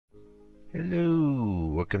Hello,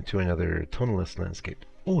 welcome to another tonalist landscape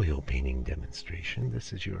oil painting demonstration.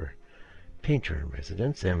 This is your painter in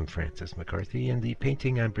residence, M. Francis McCarthy, and the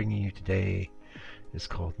painting I'm bringing you today is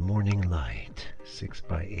called Morning Light, 6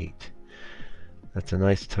 by 8. That's a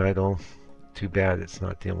nice title. Too bad it's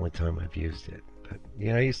not the only time I've used it. But,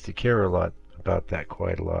 I used to care a lot about that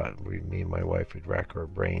quite a lot. Me and my wife would rack our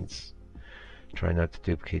brains, try not to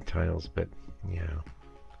duplicate titles, but,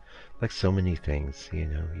 like so many things,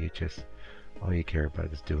 you just all you care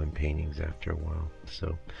about is doing paintings after a while.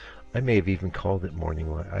 So I may have even called it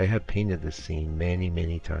Morning Light. I have painted this scene many,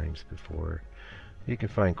 many times before. You can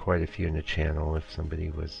find quite a few in the channel if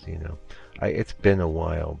somebody was, it's been a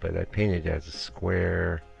while, but I painted it as a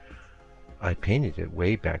square. I painted it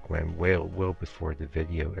way back when, well before the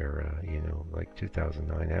video era, like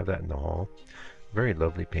 2009. I have that in the hall. Very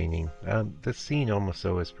lovely painting. The scene almost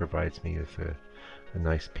always provides me with a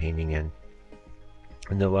nice painting in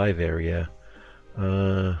the live area.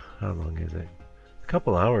 How long is it? A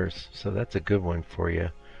couple hours, so that's a good one for you.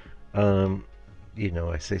 Um,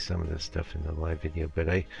 I say some of this stuff in the live video, but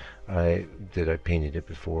I painted it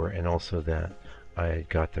before, and also that I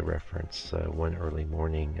got the reference one early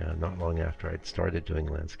morning, not long after I'd started doing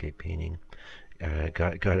landscape painting.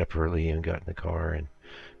 Got up early and got in the car and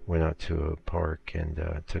went out to a park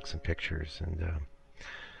and took some pictures and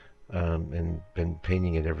been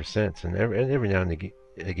painting it ever since. And every now and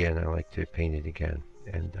again, I like to paint it again.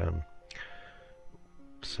 And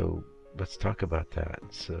so let's talk about that.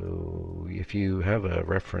 So if you have a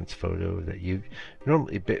reference photo that you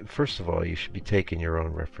normally, first of all, you should be taking your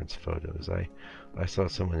own reference photos. I saw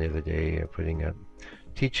someone the other day putting up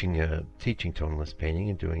teaching tonalist painting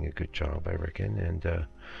and doing a good job, I reckon. And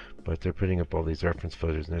but they're putting up all these reference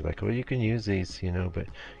photos, and they're like, well, you can use these, but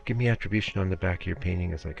give me attribution on the back of your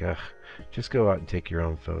painting. It's like, ugh, just go out and take your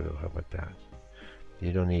own photo. How about that?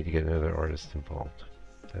 You don't need to get another artist involved.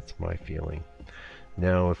 That's my feeling.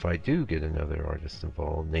 Now, if I do get another artist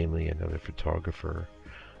involved, namely another photographer,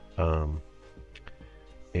 um,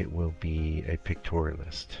 it will be a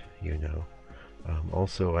pictorialist.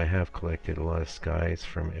 Also, I have collected a lot of skies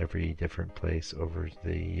from every different place over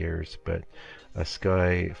the years, but a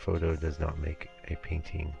sky photo does not make a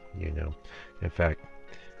painting. In fact,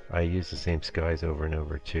 I use the same skies over and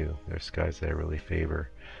over too. There's skies that I really favor.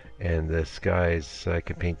 And the skies, I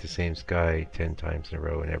could paint the same sky 10 times in a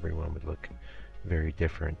row and everyone would look very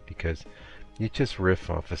different because you just riff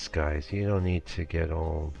off of skies. You don't need to get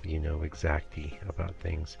all, exacty about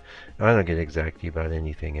things. I don't get exacty about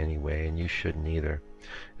anything anyway, and you shouldn't either.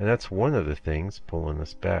 And that's one of the things pulling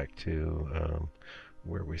us back to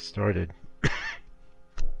where we started.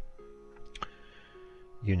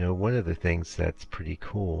 One of the things that's pretty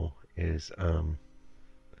cool is,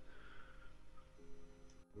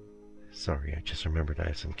 sorry, I just remembered I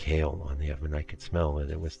have some kale on the oven. I could smell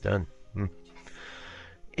that it was done.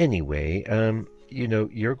 Anyway,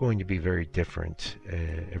 you're going to be very different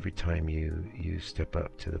every time you step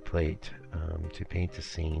up to the plate to paint a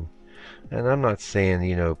scene. And I'm not saying,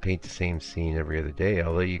 paint the same scene every other day,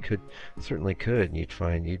 although you certainly could,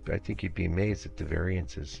 and I think you'd be amazed at the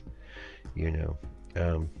variances,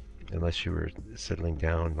 unless you were settling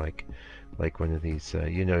down like one of these,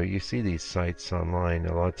 you see these sites online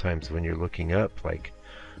a lot of times when you're looking up, like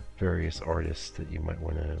various artists that you might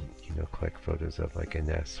want to collect photos of, like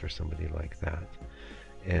Ines or somebody like that.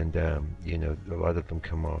 And a lot of them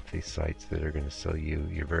come off these sites that are going to sell you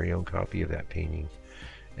your very own copy of that painting,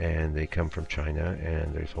 and they come from China,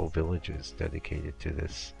 and there's whole villages dedicated to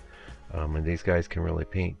this. And these guys can really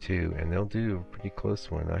paint too, and they'll do a pretty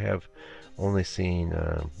close one. I have only seen,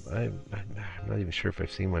 I'm not even sure if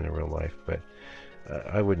I've seen one in real life, but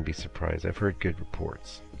I wouldn't be surprised. I've heard good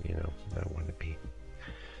reports. I want to be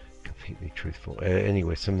completely truthful.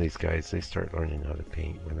 Anyway, some of these guys, they start learning how to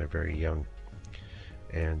paint when they're very young.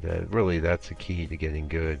 And really, that's the key to getting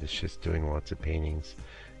good. It's just doing lots of paintings.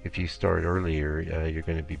 If you start earlier, you're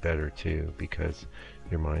going to be better too because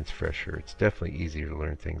your mind's fresher. It's definitely easier to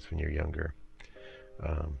learn things when you're younger.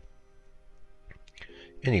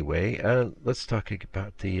 Anyway, let's talk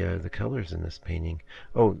about the colors in this painting.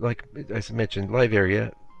 Oh, like as I mentioned, live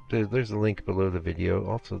area. There's a link below the video.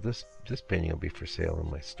 Also, this painting will be for sale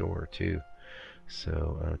in my store too.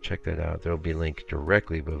 So check that out. There will be a link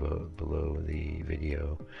directly below the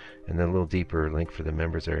video, and then a little deeper link for the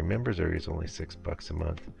members area. Members area is only $6 a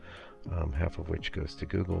month, half of which goes to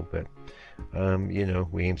Google. But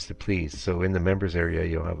we aims to please. So in the members area,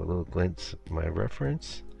 you'll have a little glimpse of my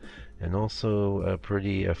reference, and also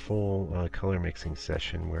a full color mixing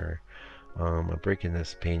session where I'm breaking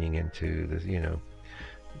this painting into the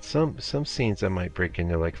Some scenes I might break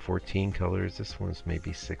into like 14 colors. This one's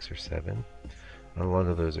maybe 6 or 7. A lot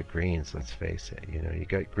of those are greens, let's face it. You know, you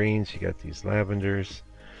got greens, you got these lavenders.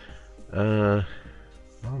 Well,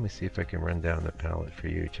 let me see if I can run down the palette for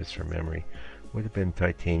you just from memory. Would have been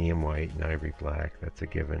titanium white and ivory black. That's a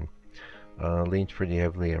given. Leaned pretty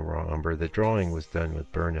heavily on raw umber. The drawing was done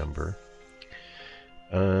with burn umber.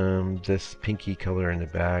 This pinky color in the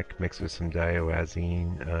back mixed with some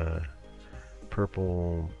diazine,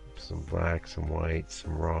 purple, some black, some white,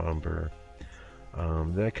 some raw umber.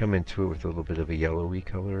 Then I come into it with a little bit of a yellowy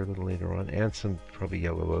color a little later on, and some probably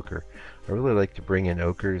yellow ochre. I really like to bring in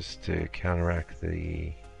ochres to counteract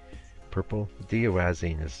the purple.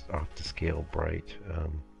 Diazine is off the scale bright,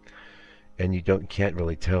 and you can't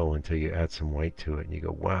really tell until you add some white to it, and you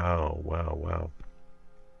go, wow, wow, wow.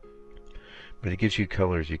 But it gives you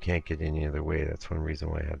colors you can't get any other way. That's one reason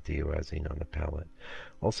why I have diazine on the palette.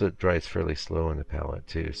 Also, it dries fairly slow on the palette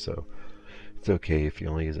too, so it's okay if you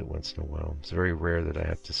only use it once in a while. It's very rare that I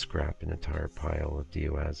have to scrap an entire pile of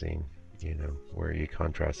diazine, you know, where you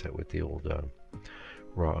contrast that with the old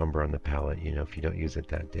raw umber on the palette. You know, if you don't use it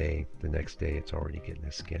that day, the next day it's already getting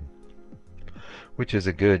the skin. Which is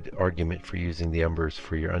a good argument for using the umbers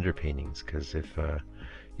for your underpaintings, because if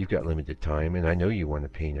you've got limited time, and I know you want to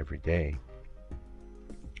paint every day,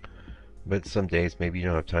 but some days maybe you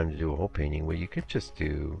don't have time to do a whole painting. Well, you could just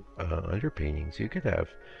do underpaintings. You could have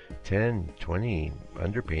 10, 20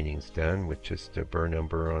 underpaintings done with just a burn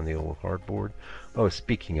umber on the old hardboard. Oh,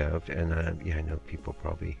 speaking of, and yeah, I know people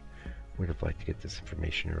probably would have liked to get this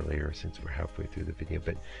information earlier since we're halfway through the video,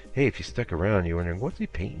 but hey, if you stuck around, you're wondering, what's he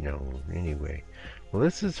painting on anyway? Well,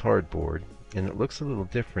 this is hardboard, and it looks a little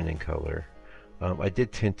different in color. I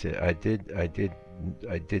did tint it. I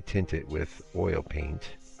did tint it with oil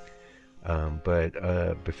paint.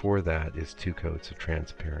 But before that is 2 coats of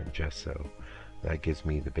transparent gesso. That gives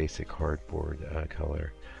me the basic hardboard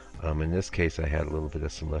color. In this case, I had a little bit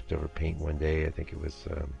of some leftover paint one day. I think it was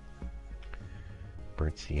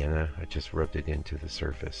burnt sienna. I just rubbed it into the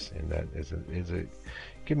surface, and that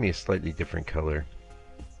give me a slightly different color.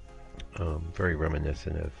 Very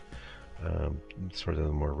reminiscent of sort of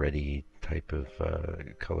the more ready type of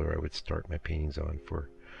color I would start my paintings on for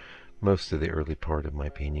most of the early part of my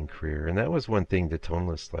painting career. And that was one thing the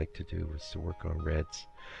tonalists like to do, was to work on reds.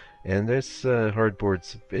 And this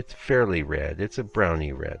hardboard's, it's fairly red. It's a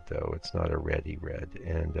browny red though. It's not a reddy red.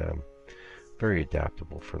 And very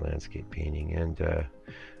adaptable for landscape painting. And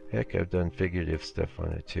heck, I've done figurative stuff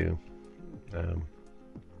on it too.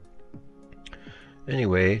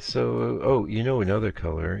 Anyway, so, oh, you know another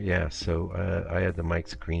color. Yeah, so I had the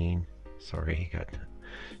Mike's green. Sorry, got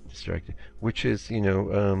distracted, which is, you know,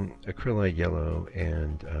 acrylite yellow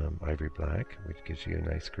and ivory black, which gives you a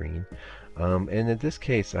nice green. And in this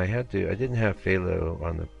case, I didn't have phthalo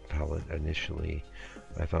on the palette initially.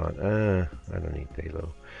 I thought, I don't need phthalo.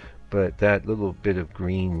 But that little bit of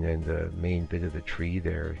green and the main bit of the tree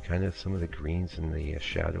there, kind of some of the greens in the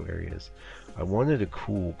shadow areas, I wanted a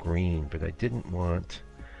cool green, but I didn't want,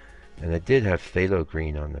 and I did have phthalo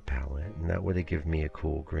green on the palette, and that would have given me a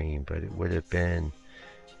cool green, but it would have been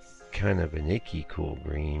kind of an icky cool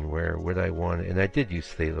green, where would I want it? And I did use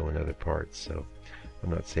phthalo in other parts, so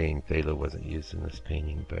I'm not saying phthalo wasn't used in this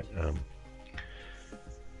painting, but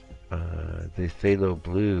the phthalo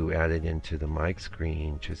blue added into the Mike's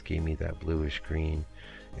green just gave me that bluish green,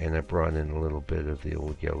 and I brought in a little bit of the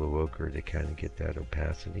old yellow ochre to kind of get that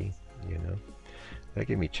opacity, you know. That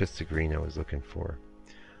gave me just the green I was looking for.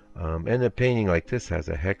 And a painting like this has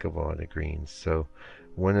a heck of a lot of greens, so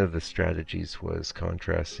one of the strategies was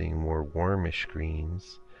contrasting more warmish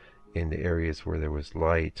greens in the areas where there was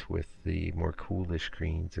light with the more coolish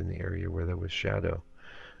greens in the area where there was shadow.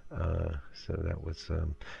 So that was,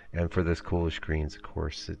 and for this coolish greens, of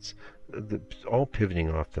course, it's all pivoting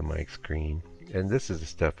off the Mike's green. And this is the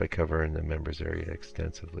stuff I cover in the members area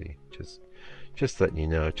extensively. Just letting you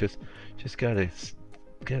know, just gotta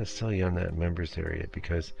sell you on that members area,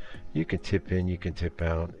 because you can tip in, you can tip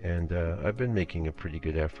out, and I've been making a pretty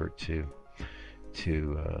good effort to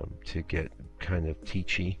get kind of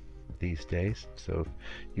teachy these days. So if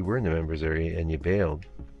you were in the members area and you bailed,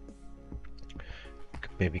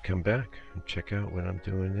 maybe come back and check out what I'm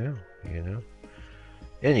doing now, you know.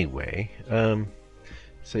 Anyway,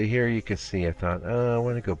 so here you can see I thought, oh, I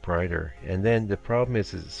want to go brighter, and then the problem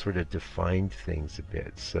is it sort of defined things a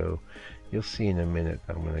bit. So you'll see in a minute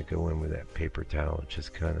I'm going to go in with that paper towel,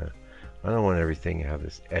 just kind of, I don't want everything to have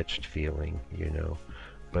this etched feeling, you know,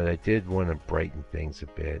 but I did want to brighten things a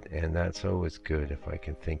bit, and that's always good if I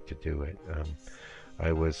can think to do it.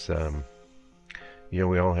 I was You know,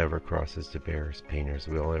 we all have our crosses to bear as painters.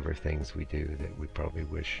 We all have our things we do that we probably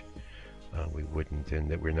wish we wouldn't, and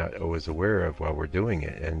that we're not always aware of while we're doing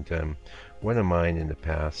it. And one of mine in the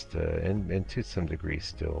past, and to some degree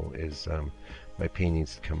still, is my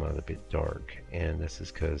paintings come out a bit dark, and this is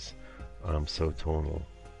because I'm so tonal,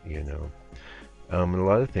 you know. And a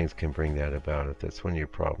lot of things can bring that about if that's one of your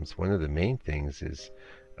problems. One of the main things is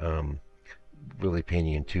um, really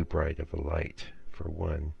painting in too bright of a light, for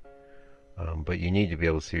one. But you need to be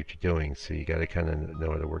able to see what you're doing, so you got to kind of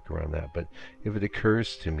know how to work around that. But if it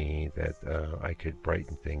occurs to me that I could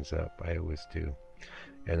brighten things up, I always do.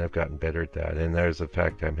 And I've gotten better at that. And there's the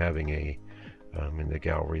fact I'm having in the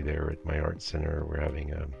gallery there at my art center, we're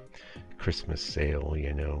having a Christmas sale,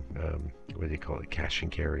 you know, what do you call it, cash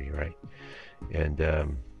and carry, right? And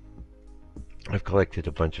I've collected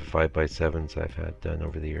a bunch of 5x7s I've had done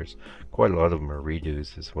over the years. Quite a lot of them are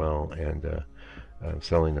redos as well, and I'm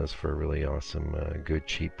selling those for a really awesome, good,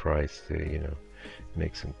 cheap price to, you know,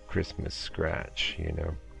 make some Christmas scratch, you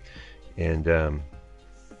know. And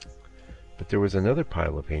but there was another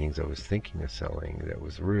pile of paintings I was thinking of selling that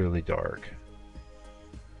was really dark.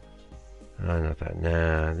 And I thought,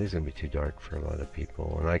 nah, these are gonna be too dark for a lot of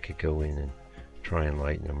people, and I could go in and try and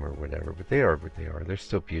lighten them or whatever. But they are what they are. They're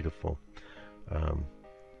still beautiful.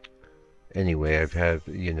 Anyway, I've had,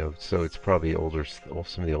 you know, so it's probably older,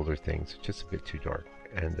 some of the older things, just a bit too dark,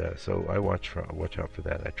 and so I watch out for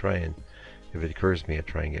that. I try and, if it occurs to me, I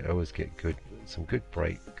try and always get some good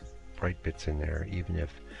bright bits in there, even if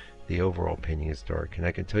the overall painting is dark. And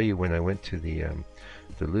I can tell you, when I went to the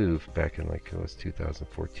Louvre back in, like, it was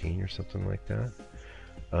 2014 or something like that,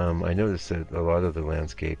 I noticed that a lot of the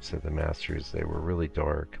landscapes of the masters, they were really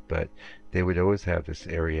dark, but they would always have this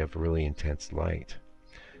area of really intense light,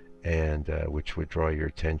 and which would draw your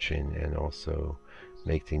attention and also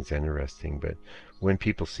make things interesting. But when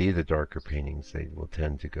people see the darker paintings, they will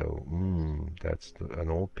tend to go, that's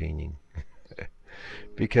an old painting.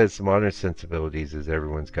 Because modern sensibilities is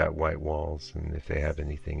everyone's got white walls, and if they have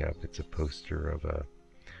anything up, it's a poster of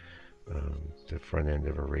the front end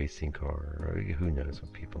of a racing car, or who knows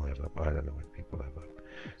what people have up. I don't know what people have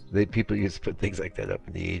up. People used to put things like that up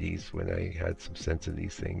in the 80s when I had some sense of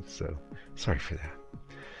these things, so sorry for that.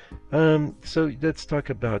 So let's talk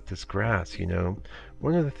about this grass, you know.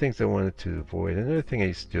 One of the things I wanted to avoid, another thing I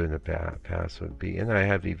used to do in the past would be, and I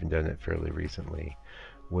have even done it fairly recently,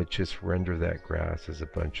 would just render that grass as a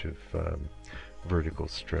bunch of vertical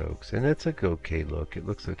strokes. And it's a okay look, it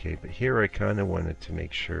looks okay, but here I kind of wanted to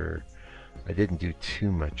make sure I didn't do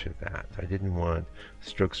too much of that. I didn't want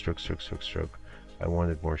stroke, stroke, stroke, stroke, stroke. I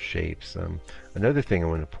wanted more shapes. Another thing I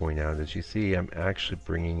want to point out is, you see, I'm actually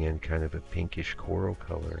bringing in kind of a pinkish coral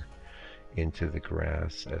color into the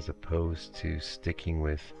grass, as opposed to sticking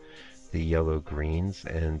with the yellow greens,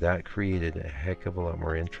 and that created a heck of a lot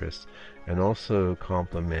more interest, and also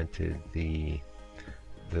complemented the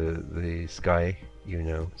sky, you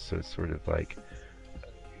know. So it's sort of like,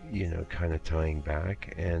 you know, kind of tying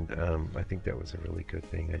back, and I think that was a really good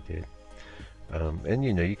thing I did. And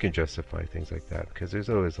you know, you can justify things like that because there's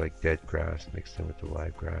always like dead grass mixed in with the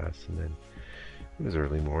live grass, and then it was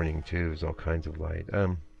early morning too. It was all kinds of light.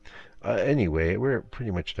 Anyway, we're pretty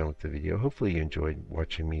much done with the video. Hopefully you enjoyed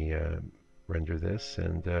watching me render this,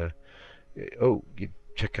 and oh, you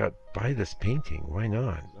buy this painting. Why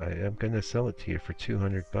not? I'm gonna sell it to you for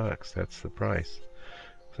 200 bucks. That's the price.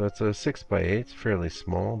 So it's a 6x8. It's fairly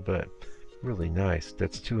small, but really nice.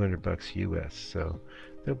 That's 200 bucks US. So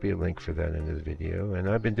there'll be a link for that in the video, and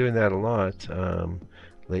I've been doing that a lot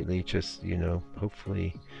lately. Just, you know,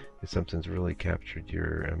 hopefully if something's really captured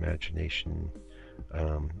your imagination,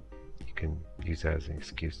 you can use that as an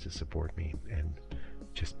excuse to support me and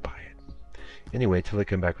just buy it. Anyway, till I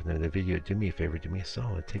come back with another video, do me a favor, do me a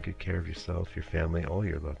solid, take good care of yourself, your family, all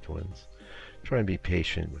your loved ones. Try and be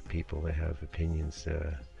patient with people that have opinions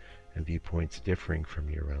and viewpoints differing from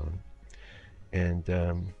your own. And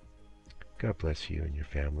God bless you and your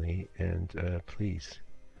family, and please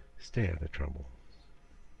stay out of trouble.